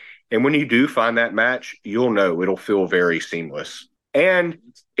with. And when you do find that match, you'll know it'll feel very seamless. And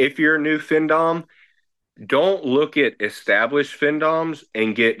if you're a new Findom, don't look at established Findoms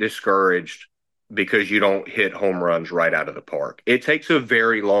and get discouraged because you don't hit home runs right out of the park. It takes a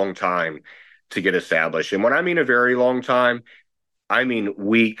very long time to get established. And when I mean a very long time, I mean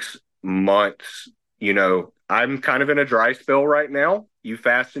weeks, months. I'm kind of in a dry spell right now. You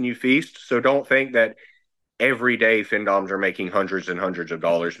fast and you feast. So don't think that every day Findoms are making hundreds and hundreds of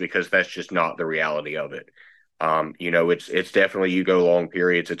dollars, because that's just not the reality of it. It's definitely, you go long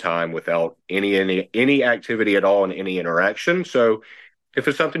periods of time without any activity at all and any interaction. So if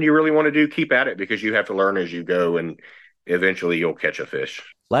it's something you really want to do, keep at it, because you have to learn as you go, and eventually you'll catch a fish.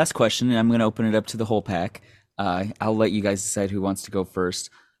 Last question, and I'm going to open it up to the whole pack. I'll let you guys decide who wants to go first.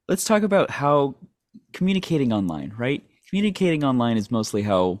 Let's talk about how communicating online, right? Communicating online is mostly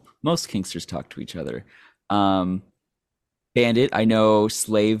how most kinksters talk to each other. Bandit, I know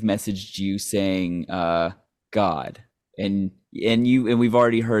Slave messaged you saying God, and we've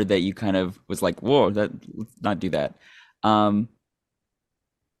already heard that you kind of was like, whoa, let's not do that.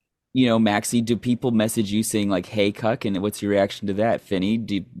 Maxie, do people message you saying like, hey cuck, and what's your reaction to that? Finny,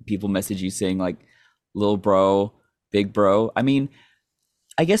 do people message you saying like little bro, big bro? I mean,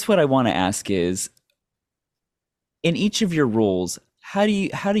 I guess what I want to ask is, in each of your roles, how do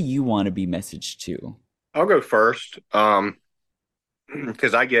you want to be messaged to? I'll go first,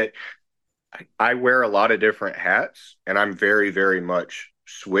 because I wear a lot of different hats, and I'm very, very much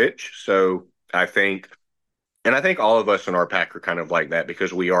switch. So I think all of us in our pack are kind of like that,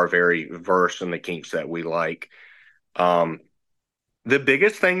 because we are very versed in the kinks that we like. The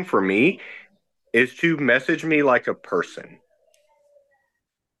biggest thing for me is to message me like a person.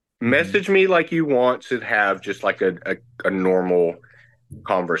 Message me like you want to have just like a normal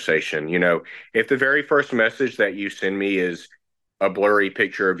conversation. If the very first message that you send me is a blurry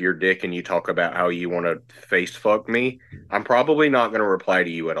picture of your dick and you talk about how you want to face fuck me, I'm probably not going to reply to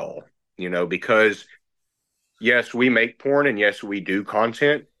you at all. Because yes, we make porn, and yes, we do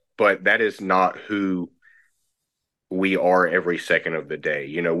content, but that is not who we are every second of the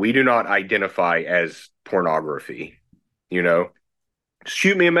day. We do not identify as pornography.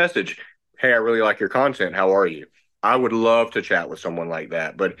 Shoot me a message. Hey, I really like your content. How are you? I would love to chat with someone like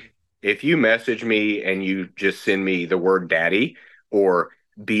that. But if you message me and you just send me the word daddy, or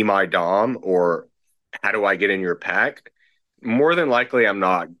be my dom, or how do I get in your pack, more than likely I'm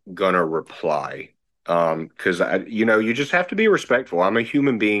not gonna reply. Because you just have to be respectful. I'm a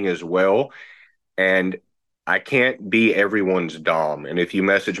human being as well, and I can't be everyone's dom. And if you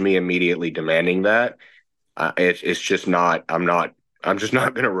message me immediately demanding that, it's just not. I'm just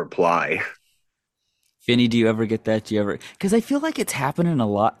not gonna reply. Finny, do you ever get that? Do you ever? Because I feel like it's happening a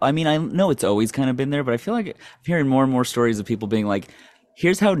lot. I mean, I know it's always kind of been there, but I feel like I'm hearing more and more stories of people being like,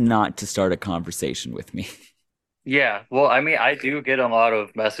 here's how not to start a conversation with me. Yeah, well, I mean, I do get a lot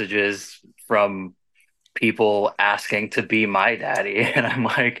of messages from people asking to be my daddy, and I'm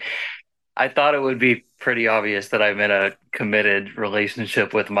like, I thought it would be pretty obvious that I'm in a committed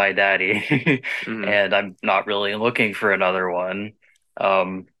relationship with my daddy, and I'm not really looking for another one.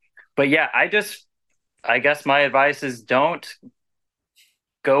 But yeah, I guess my advice is, don't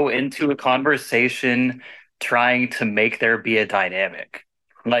go into a conversation trying to make there be a dynamic.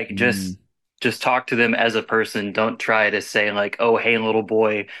 Like, just talk to them as a person. Don't try to say like, "Oh, hey, little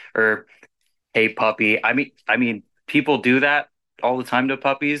boy," or "Hey, puppy." I mean, people do that all the time to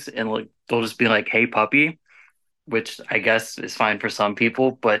puppies, and like they'll just be like, "Hey, puppy," which I guess is fine for some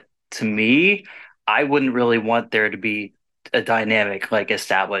people, but to me, I wouldn't really want there to be a dynamic like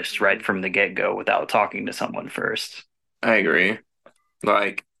established right from the get-go without talking to someone first. I agree.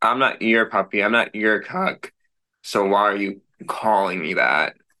 Like, I'm not your puppy. I'm not your cuck. So why are you calling me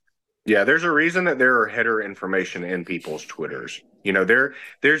that? Yeah, there's a reason that there are header information in people's Twitters.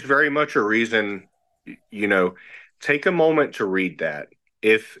 There's very much a reason. Take a moment to read that.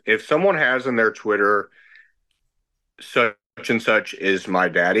 If someone has in their Twitter, such and such is my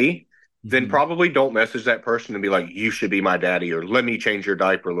daddy, then probably don't message that person and be like, you should be my daddy, or let me change your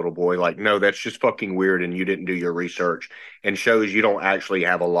diaper, little boy. Like, no, that's just fucking weird, and you didn't do your research, and shows you don't actually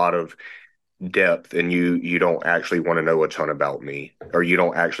have a lot of depth, and you don't actually want to know a ton about me, or you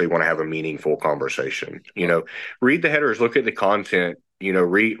don't actually want to have a meaningful conversation. Read the headers, look at the content,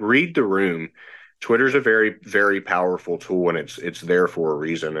 read the room. Twitter's a very, very powerful tool, and it's there for a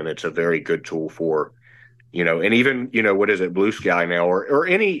reason, and it's a very good tool for, and even, what is it, Blue Sky now, or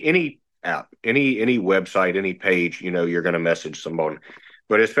any app, any website, any page, you're going to message someone,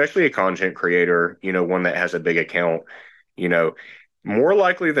 but especially a content creator, one that has a big account, you know, More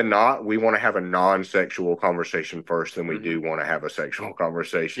likely than not, we want to have a non-sexual conversation first than we do want to have a sexual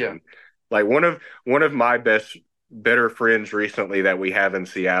conversation. Yeah. Like one of my better friends recently that we have in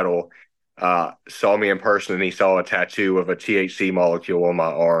Seattle saw me in person and he saw a tattoo of a THC molecule on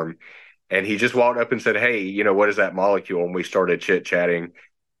my arm. And he just walked up and said, "Hey, what is that molecule?" And we started chit-chatting.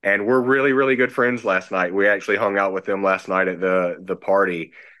 And we're really, really good friends last night. We actually hung out with them last night at the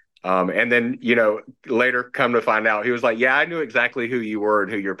party. And then, later come to find out, he was like, "Yeah, I knew exactly who you were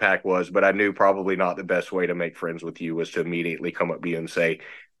and who your pack was, but I knew probably not the best way to make friends with you was to immediately come up to you and say,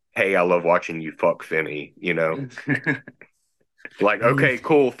 'Hey, I love watching you fuck Finney,' Like, okay,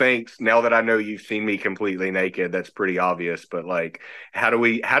 cool, thanks. Now that I know you've seen me completely naked, that's pretty obvious. But like, how do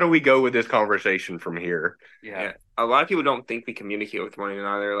we go with this conversation from here?" Yeah. A lot of people don't think we communicate with one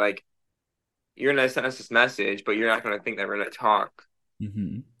another. Like, you're gonna send us this message, but you're not gonna think that we're gonna talk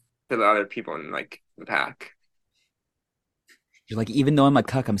Mm-hmm. to the other people in like the pack. You're like, even though I'm a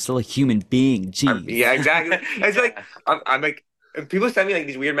cuck, I'm still a human being. Jeez. Yeah, exactly. It's like I'm like, if people send me like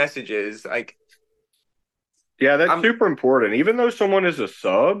these weird messages, like, Yeah, that's super important. Even though someone is a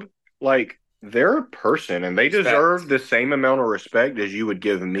sub, like they're a person and they Respect. deserve the same amount of respect as you would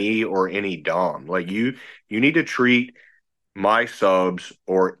give me or any dom. Like you need to treat my subs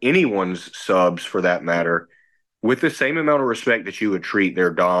or anyone's subs for that matter with the same amount of respect that you would treat their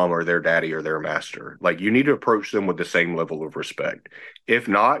dom or their daddy or their master. Like you need to approach them with the same level of respect. If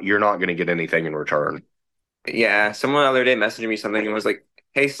not, you're not going to get anything in return. yeah, someone the other day messaged me something and was like,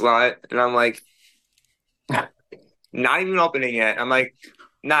 "Hey, slut," and I'm like, not even opening it. I'm like,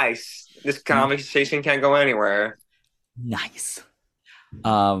 nice. This conversation can't go anywhere. Nice.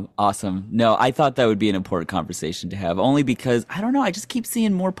 Awesome. No, I thought that would be an important conversation to have, only because I don't know, I just keep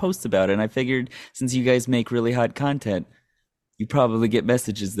seeing more posts about it, and I figured since you guys make really hot content, you probably get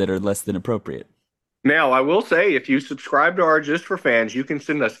messages that are less than appropriate. Now, I will say, if you subscribe to our Just for Fans, you can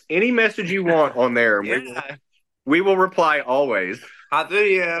send us any message you want on there. Yeah. We will reply always. Hot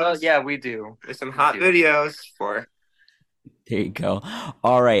videos. Yeah, we do. There's some hot videos for. There you go.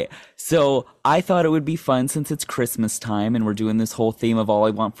 All right. So I thought it would be fun since it's Christmas time and we're doing this whole theme of all I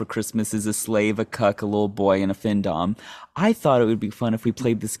want for Christmas is a slave, a cuck, a little boy, and a findom. I thought it would be fun if we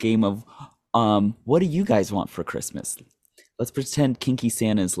played this game of what do you guys want for Christmas? Let's pretend Kinky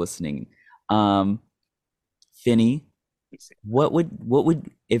Santa is listening. Finny, what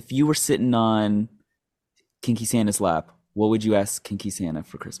would if you were sitting on Kinky Santa's lap, what would you ask Kinky Santa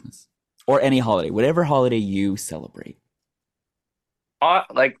for Christmas? Or any holiday, whatever holiday you celebrate.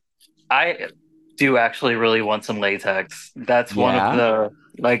 Like, I do actually really want some latex. That's one of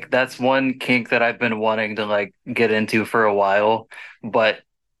that's one kink that I've been wanting to like get into for a while, but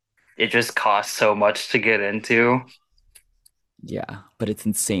it just costs so much to get into. Yeah, but it's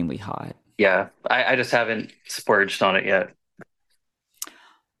insanely hot. Yeah, I just haven't splurged on it yet.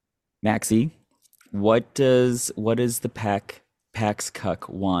 Maxie, what does the PAX cuck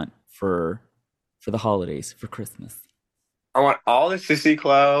want for the holidays, for Christmas? I want all the sissy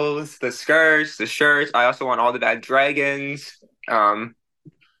clothes, the skirts, the shirts. I also want all the bad dragons. And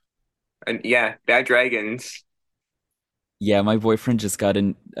yeah, bad dragons. Yeah, my boyfriend just got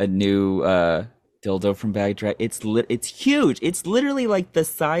a new dildo from Bag Drag. It's huge. It's literally like the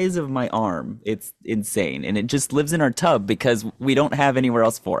size of my arm. It's insane, and it just lives in our tub because we don't have anywhere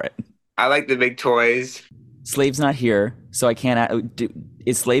else for it. I like the big toys. Slave's not here, so I can't.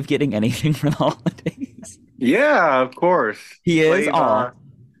 Is Slave getting anything for the holidays? Yeah, of course. He is. Slave, Well,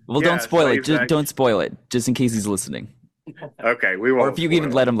 yeah, don't spoil it. Slave's Don't spoil it, just in case he's listening. Okay, we won't. Or if you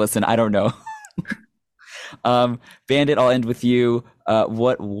even let him listen, I don't know. Bandit, I'll end with you.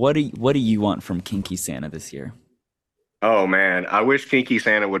 What do you want from Kinky Santa this year? Oh man, I wish Kinky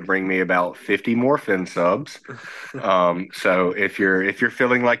Santa would bring me about 50 more Fin subs. So if you're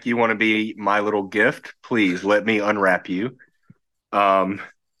feeling like you want to be my little gift, please let me unwrap you.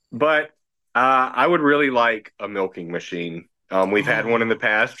 But I would really like a milking machine. We've had one in the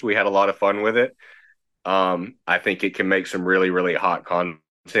past. We had a lot of fun with it. I think it can make some really, really hot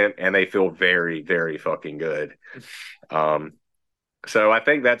content, and they feel very, very fucking good. So I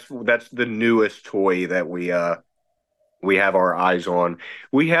think that's the newest toy that we have our eyes on.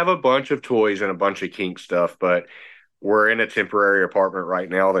 We have a bunch of toys and a bunch of kink stuff, but we're in a temporary apartment right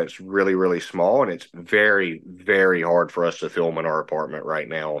now that's really, really small, and it's very, very hard for us to film in our apartment right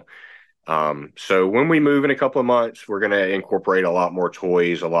now. So when we move in a couple of months, we're going to incorporate a lot more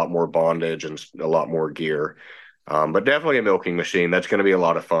toys, a lot more bondage, and a lot more gear. But definitely a milking machine. That's going to be a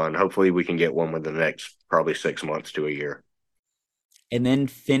lot of fun. Hopefully we can get one within the next probably 6 months to a year. And then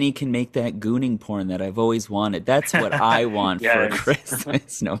Finny can make that gooning porn that I've always wanted. That's what I want Yes. for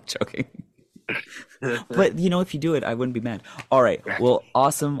Christmas. No, I'm joking. But, if you do it, I wouldn't be mad. All right. Well,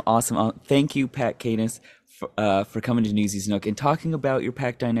 awesome. Thank you, Pat Canis, for coming to Newsies Nook and talking about your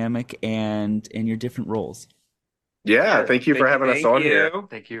pack dynamic and your different roles. Yeah, thank you for having us on here.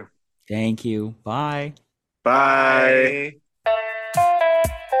 Thank you. Thank you. Bye. Bye.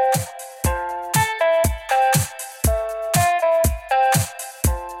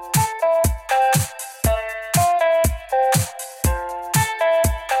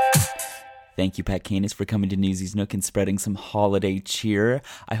 Thank you, Pat Canis, for coming to Newsies Nook and spreading some holiday cheer.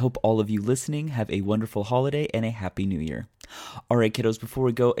 I hope all of you listening have a wonderful holiday and a happy new year. All right, kiddos, before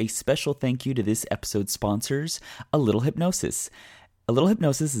we go, a special thank you to this episode's sponsors, A Little Hypnosis. A Little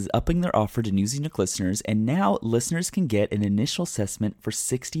Hypnosis is upping their offer to Newsies Nook listeners, and now listeners can get an initial assessment for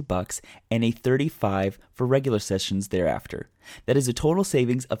 $60 and a $35 for regular sessions thereafter. That is a total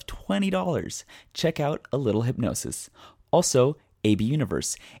savings of $20. Check out A Little Hypnosis. Also, AB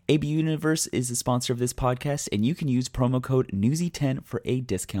Universe. AB Universe is the sponsor of this podcast, and you can use promo code Newsy10 for a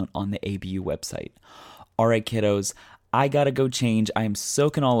discount on the ABU website. All right, kiddos, I gotta go change. I am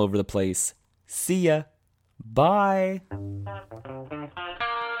soaking all over the place. See ya. Bye.